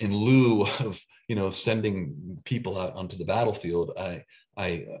warfare in lieu of sending people out onto the battlefield, I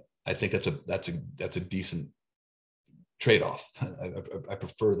think that's a decent trade-off. I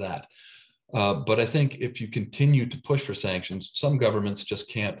prefer that. But I think if you continue to push for sanctions, some governments just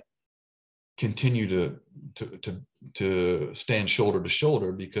can't continue to stand shoulder to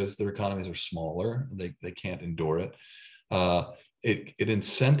shoulder because their economies are smaller. They can't endure it. It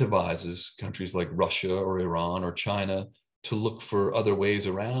incentivizes countries like Russia or Iran or China to look for other ways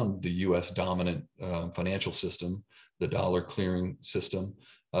around the US dominant financial system, the dollar clearing system,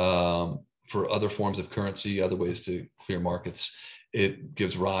 for other forms of currency, other ways to clear markets. It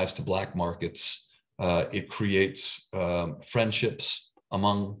gives rise to black markets. It creates friendships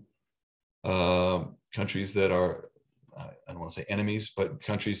among countries that are, I don't want to say enemies, but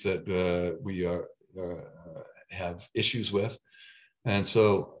countries that we have issues with. And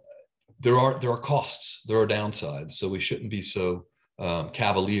so there are costs, there are downsides. So we shouldn't be so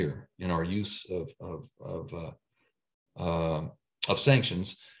cavalier in our use of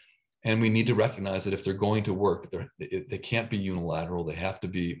sanctions. And we need to recognize that if they're going to work, they can't be unilateral. They have to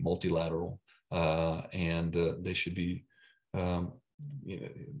be multilateral, and they should be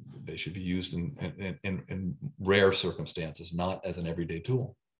used in rare circumstances, not as an everyday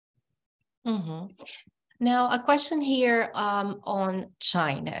tool. Mm-hmm. Now, a question here on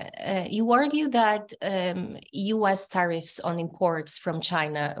China. You argue that U.S. tariffs on imports from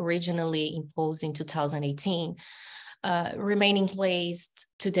China, originally imposed in 2018, remain in place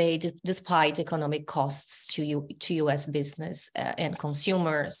today despite economic costs to U.S. business and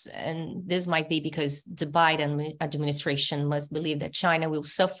consumers. And this might be because the Biden administration must believe that China will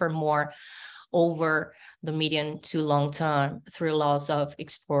suffer more over the medium to long term through loss of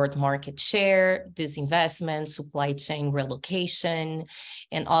export market share, disinvestment, supply chain relocation,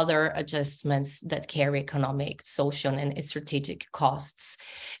 and other adjustments that carry economic, social, and strategic costs.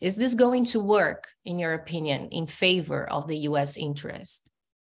 Is this going to work, in your opinion, in favor of the U.S. interest?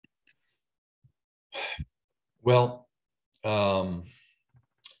 Well, I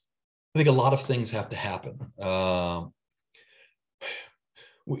think a lot of things have to happen.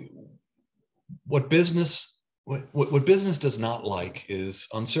 What business does not like is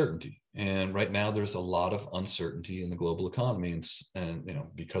uncertainty, and right now there's a lot of uncertainty in the global economy, and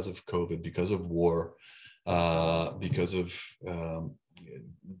because of COVID, because of war, because of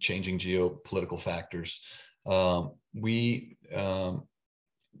changing geopolitical factors, we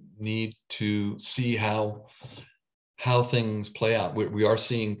need to see how things play out. We are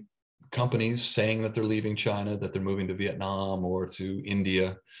seeing companies saying that they're leaving China, that they're moving to Vietnam or to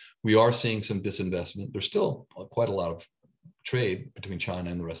India. We are seeing some disinvestment. There's still quite a lot of trade between China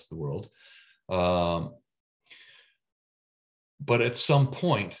and the rest of the world. But at some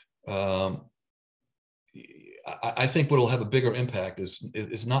point, I think what will have a bigger impact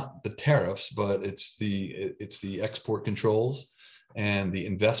is not the tariffs, but it's the export controls and the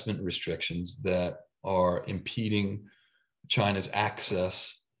investment restrictions that are impeding China's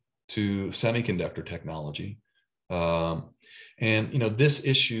access to semiconductor technology. And this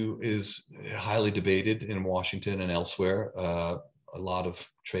issue is highly debated in Washington and elsewhere. A lot of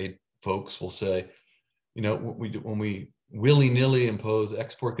trade folks will say, when we willy-nilly impose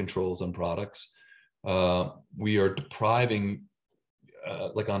export controls on products, we are depriving,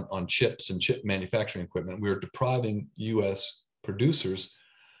 like on chips and chip manufacturing equipment, we are depriving U.S. producers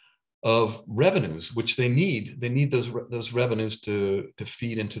of revenues, which they need. They need those revenues to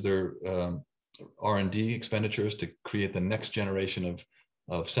feed into their R&D expenditures, to create the next generation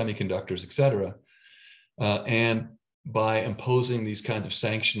of semiconductors, et cetera. And by imposing these kinds of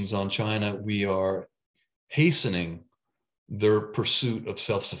sanctions on China, we are hastening their pursuit of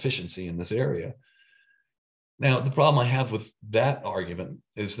self-sufficiency in this area. Now, the problem I have with that argument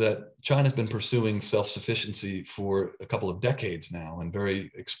is that China's been pursuing self-sufficiency for a couple of decades now, and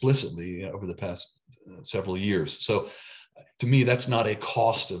very explicitly over the past several years. So to me, that's not a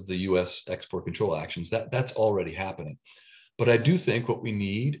cost of the U.S. export control actions. That's already happening. But I do think what we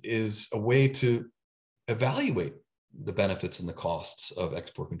need is a way to evaluate the benefits and the costs of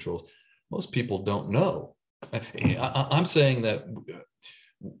export controls. Most people don't know. I'm saying that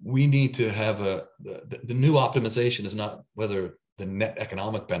we need to have the new optimization is not whether the net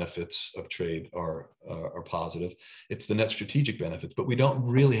economic benefits of trade are positive. It's the net strategic benefits, but we don't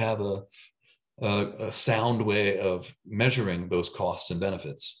really have a sound way of measuring those costs and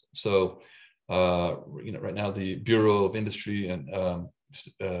benefits. So, right now the Bureau of Industry and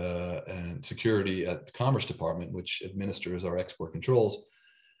Security at the Commerce Department, which administers our export controls,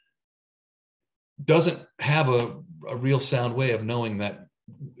 doesn't have a real sound way of knowing that.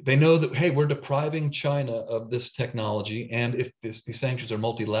 They know that, hey, we're depriving China of this technology, and if these sanctions are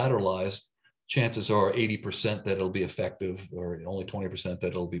multilateralized, chances are 80% that it'll be effective, or only 20% that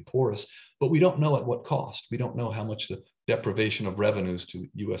it'll be porous. But we don't know at what cost. We don't know how much the deprivation of revenues to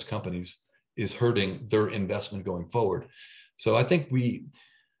U.S. companies is hurting their investment going forward. So I think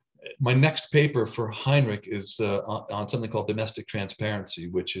my next paper for Heinrich is on something called domestic transparency,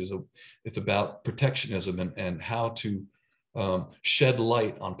 which is it's about protectionism and how to shed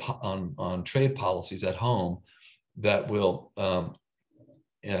light on trade policies at home that will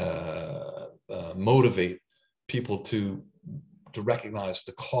motivate people to recognize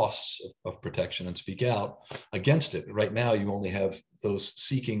the costs of protection and speak out against it. Right now, you only have those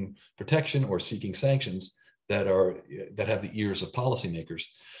seeking protection or seeking sanctions that have the ears of policymakers.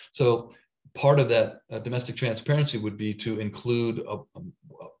 So part of that domestic transparency would be to include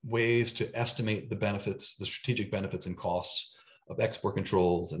ways to estimate the benefits, the strategic benefits and costs of export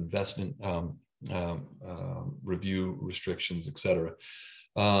controls, investment review restrictions, et cetera.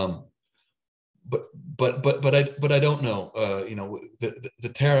 But I don't know.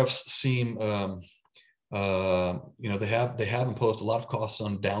 The tariffs seem they have imposed a lot of costs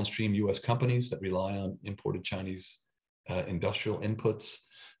on downstream U.S. companies that rely on imported Chinese industrial inputs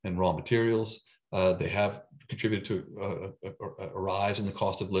and raw materials. They have contributed to a rise in the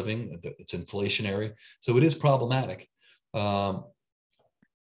cost of living. It's inflationary, so it is problematic. But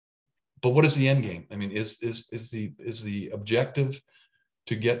what is the end game? I mean, is the objective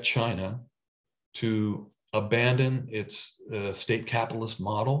to get China to abandon its state capitalist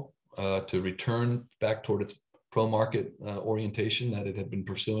model, to return back toward its pro-market orientation that it had been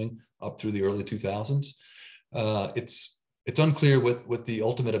pursuing up through the early 2000s? It's unclear what the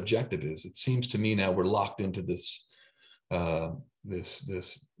ultimate objective is. It seems to me now we're locked into this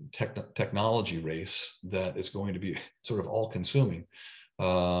technology race that is going to be sort of all-consuming,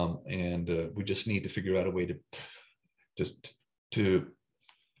 and we just need to figure out a way to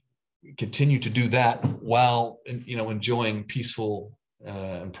continue to do that while enjoying peaceful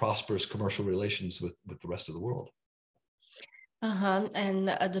and prosperous commercial relations with the rest of the world. And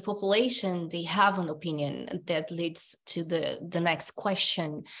the population, they have an opinion that leads to the next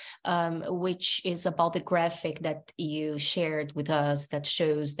question, which is about the graphic that you shared with us that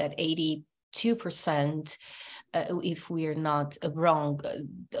shows that 82%, if we're not wrong,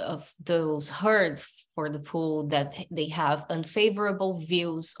 of those heard for the poll that they have unfavorable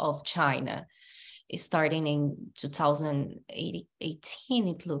views of China. Starting in 2018,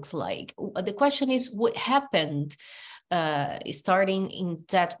 it looks like. The question is, what happened starting in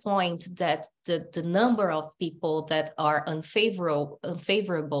that point that the number of people that are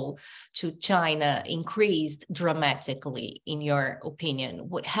unfavorable to China increased dramatically, in your opinion?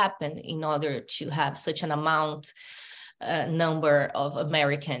 What happened in order to have such an number of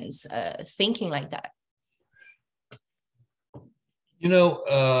Americans thinking like that?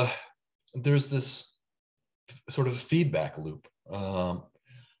 There's this sort of feedback loop.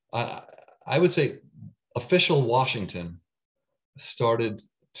 I would say official Washington started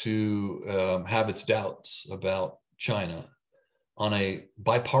to have its doubts about China on a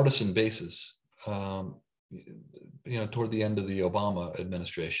bipartisan basis, toward the end of the Obama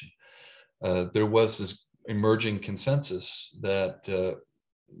administration. There was this emerging consensus that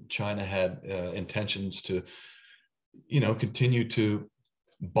China had intentions to, continue to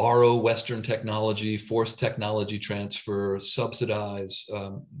borrow Western technology, force technology transfer, subsidize,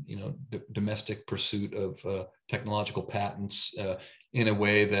 domestic pursuit of technological patents in a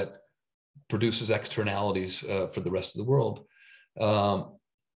way that produces externalities for the rest of the world.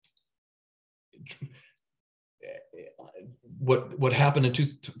 What happened in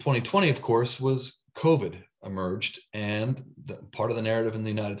 2020, of course, was COVID emerged, and part of the narrative in the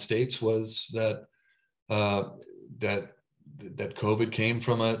United States was that that COVID came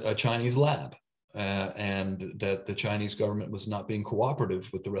from a Chinese lab, and that the Chinese government was not being cooperative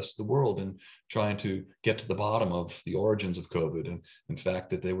with the rest of the world in trying to get to the bottom of the origins of COVID, and in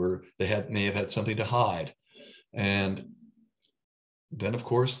fact that they may have had something to hide. And then, of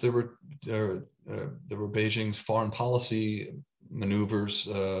course, there were Beijing's foreign policy maneuvers,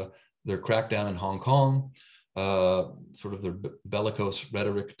 their crackdown in Hong Kong, sort of their bellicose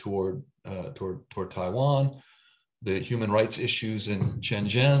rhetoric toward Taiwan, the human rights issues in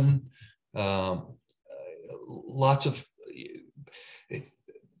Shenzhen, lots of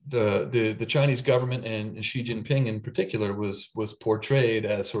the Chinese government and Xi Jinping in particular was portrayed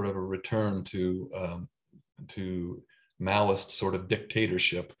as sort of a return to Maoist sort of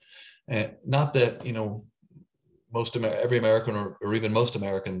dictatorship, and not that every American or even most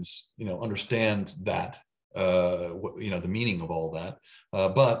Americans understand that the meaning of all that,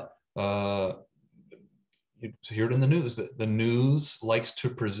 but you hear it in the news that the news likes to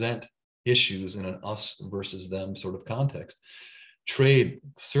present issues in an us versus them sort of context. Trade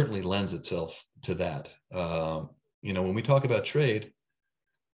certainly lends itself to that. When we talk about trade,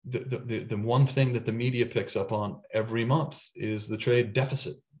 the one thing that the media picks up on every month is the trade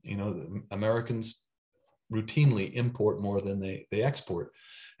deficit. Americans routinely import more than they export,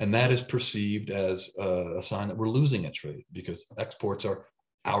 and that is perceived as a sign that we're losing at trade, because exports are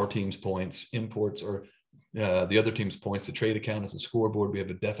our team's points, imports are the other team's points. The trade account is the scoreboard. We have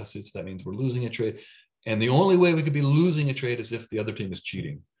a deficit, so that means we're losing a trade. And the only way we could be losing a trade is if the other team is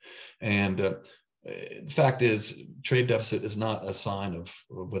cheating. And the fact is, trade deficit is not a sign of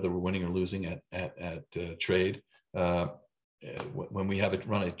whether we're winning or losing at trade. When we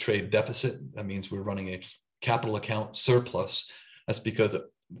run a trade deficit, that means we're running a capital account surplus. That's because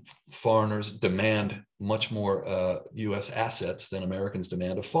foreigners demand much more U.S. assets than Americans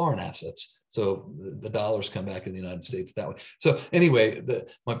demand of foreign assets. So the dollars come back in the United States that way. So anyway,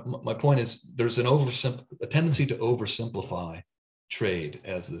 my point is there's a tendency to oversimplify trade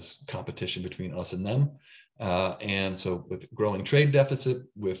as this competition between us and them. And so with growing trade deficit,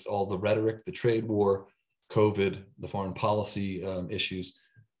 with all the rhetoric, the trade war, COVID, the foreign policy issues,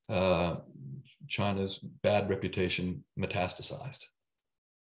 China's bad reputation metastasized.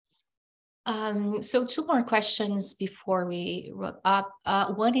 So two more questions before we wrap up.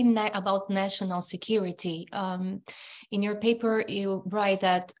 One about national security. In your paper, you write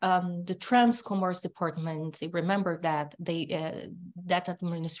that the Trump's Commerce Department, remember that that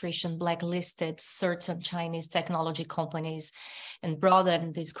administration blacklisted certain Chinese technology companies and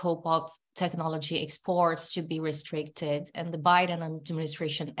broadened the scope of technology exports to be restricted, and the Biden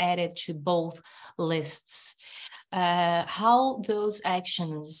administration added to both lists. How those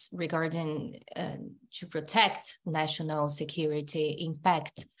actions regarding to protect national security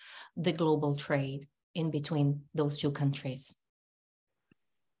impact the global trade in between those two countries?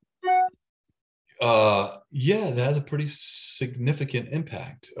 Yeah, that has a pretty significant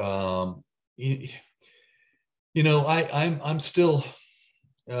impact. I'm still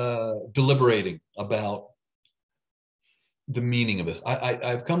deliberating about the meaning of this.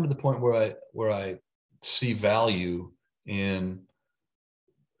 I've come to the point where I see value in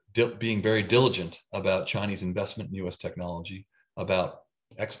being very diligent about Chinese investment in U.S. technology, about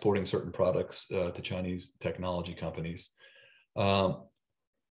exporting certain products to Chinese technology companies. But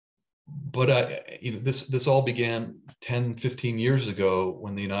this all began 10, 15 years ago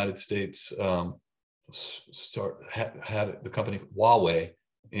when the United States had the company Huawei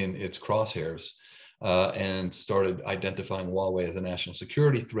in its crosshairs. And started identifying Huawei as a national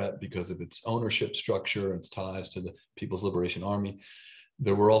security threat because of its ownership structure, its ties to the People's Liberation Army.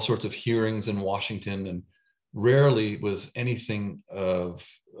 There were all sorts of hearings in Washington, and rarely was anything of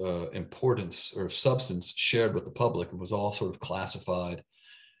importance or substance shared with the public. It was all sort of classified.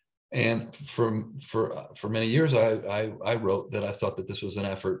 And for many years, I wrote that I thought that this was an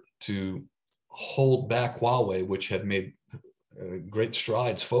effort to hold back Huawei, which had made great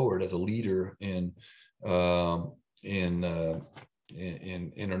strides forward as a leader in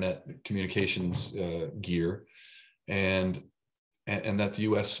internet communications gear, and that the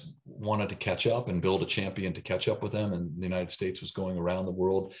U.S. wanted to catch up and build a champion to catch up with them, and the United States was going around the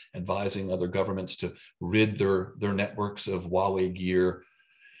world advising other governments to rid their networks of Huawei gear.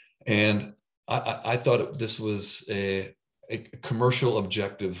 And I thought this was a commercial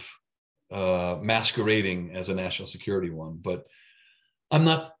objective masquerading as a national security one, but I'm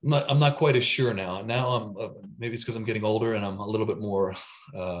not quite as sure now. Now I'm maybe it's because I'm getting older and I'm a little bit more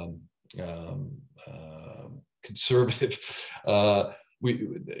conservative. That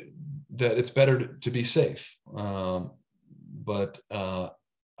it's better to be safe, and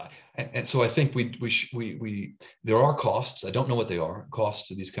so I think we there are costs. I don't know what they are, costs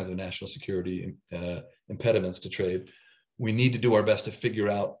to these kinds of national security impediments to trade. We need to do our best to figure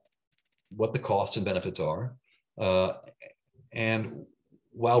out what the costs and benefits are, and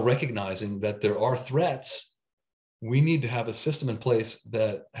while recognizing that there are threats we need to have a system in place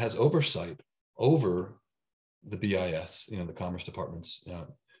that has oversight over the BIS, you know, the Commerce Department's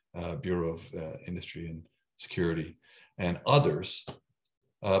Bureau of Industry and Security and others,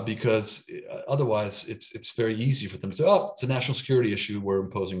 because otherwise it's very easy for them to say, oh, it's a national security issue, we're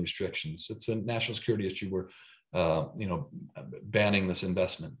imposing restrictions. It's a national security issue, we're you know, banning this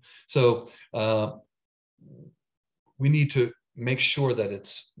investment. So we need to make sure that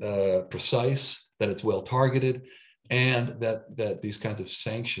it's precise, that it's well targeted, and that these kinds of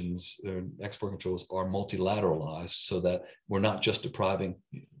sanctions, export controls, are multilateralized, so that we're not just depriving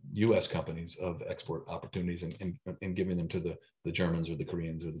U.S. companies of export opportunities and giving them to the Germans or the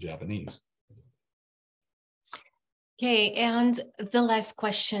Koreans or the Japanese. Okay, and the last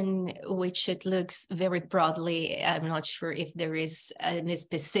question, which it looks very broadly, I'm not sure if there is a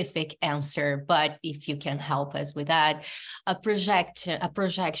specific answer, but if you can help us with that, a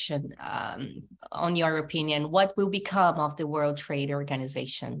projection, on your opinion, what will become of the World Trade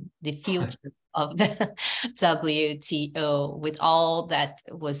Organization, the future of the WTO, with all that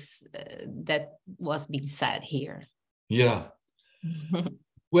was being said here? Yeah.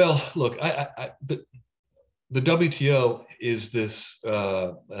 Well, look, the WTO is this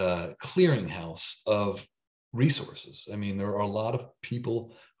clearinghouse of resources. I mean, there are a lot of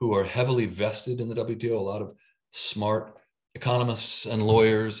people who are heavily vested in the WTO, a lot of smart economists and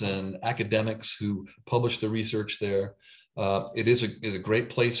lawyers and academics who publish the research there. It is a great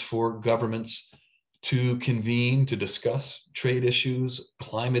place for governments to convene, to discuss trade issues,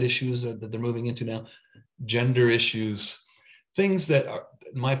 climate issues that they're moving into now, gender issues, things that are,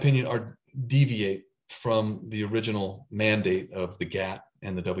 in my opinion, deviate from the original mandate of the GATT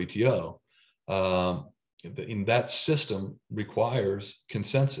and the WTO. In that system requires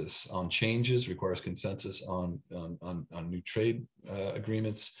consensus on changes, requires consensus on new trade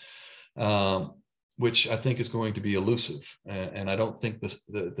agreements, which I think is going to be elusive. And I don't think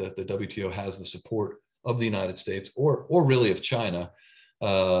the WTO has the support of the United States or really of China.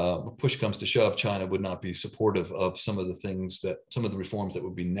 Push comes to shove, China would not be supportive of some of the reforms that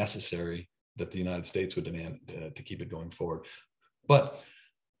would be necessary that the United States would demand to keep it going forward. But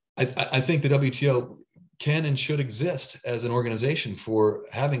I think the WTO can and should exist as an organization for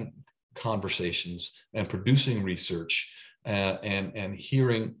having conversations and producing research and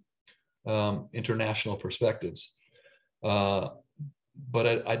hearing international perspectives. But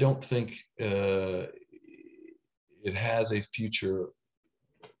I don't think it has a future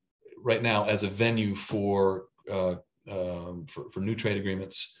right now as a venue for new trade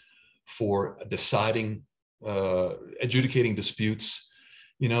agreements, for deciding, adjudicating disputes.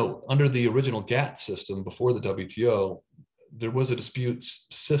 You know, under the original GATT system before the WTO, there was a dispute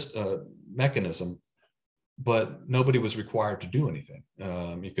mechanism, but nobody was required to do anything.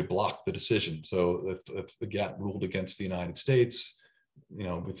 You could block the decision. So if the GATT ruled against the United States, you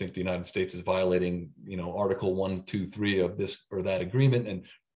know, we think the United States is violating, you know, Article 1, 2, 3 of this or that agreement, and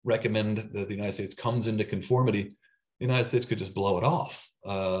recommend that the United States comes into conformity, the United States could just blow it off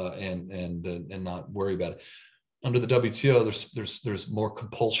and not worry about it. Under the WTO, there's more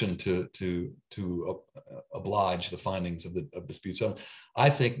compulsion to oblige the findings of disputes. So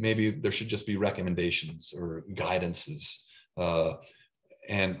I think maybe there should just be recommendations or guidances,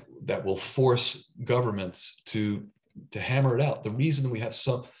 and that will force governments to hammer it out. The reason we have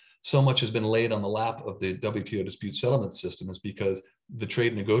so much has been laid on the lap of the WTO dispute settlement system is because the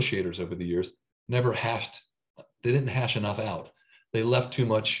trade negotiators over the years they didn't hash enough out. They left too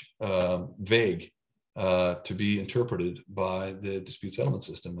much vague to be interpreted by the dispute settlement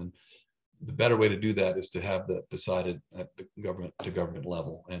system. And the better way to do that is to have that decided at the government to government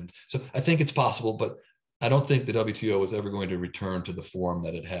level. And so I think it's possible, but I don't think the WTO is ever going to return to the form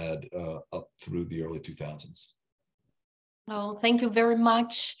that it had up through the early 2000s. Oh, thank you very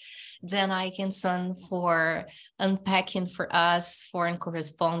much, Dan Ikenson, for unpacking for us, foreign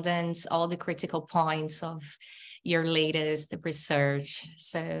correspondents, all the critical points of your latest research.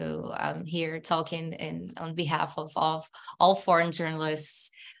 So I'm here talking on behalf of all foreign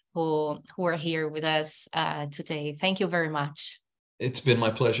journalists who are here with us today. Thank you very much. It's been my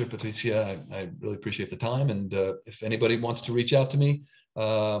pleasure, Patricia. I really appreciate the time. And if anybody wants to reach out to me,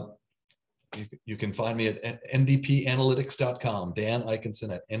 you can find me at ndpanalytics.com, Dan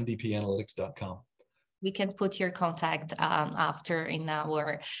Ikenson at ndpanalytics.com. We can put your contact after in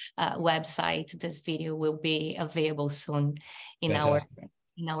our website. This video will be available soon in our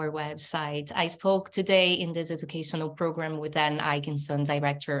in our website. I spoke today in this educational program with Dan Ikenson,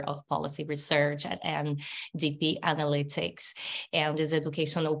 Director of Policy Research at NDP Analytics. And this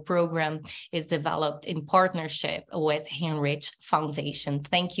educational program is developed in partnership with Heinrich Foundation.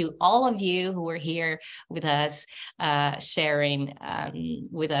 Thank you, all of you who were here with us, sharing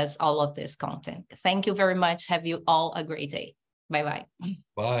with us all of this content. Thank you very much. Have you all a great day. Bye-bye.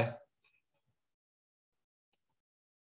 Bye.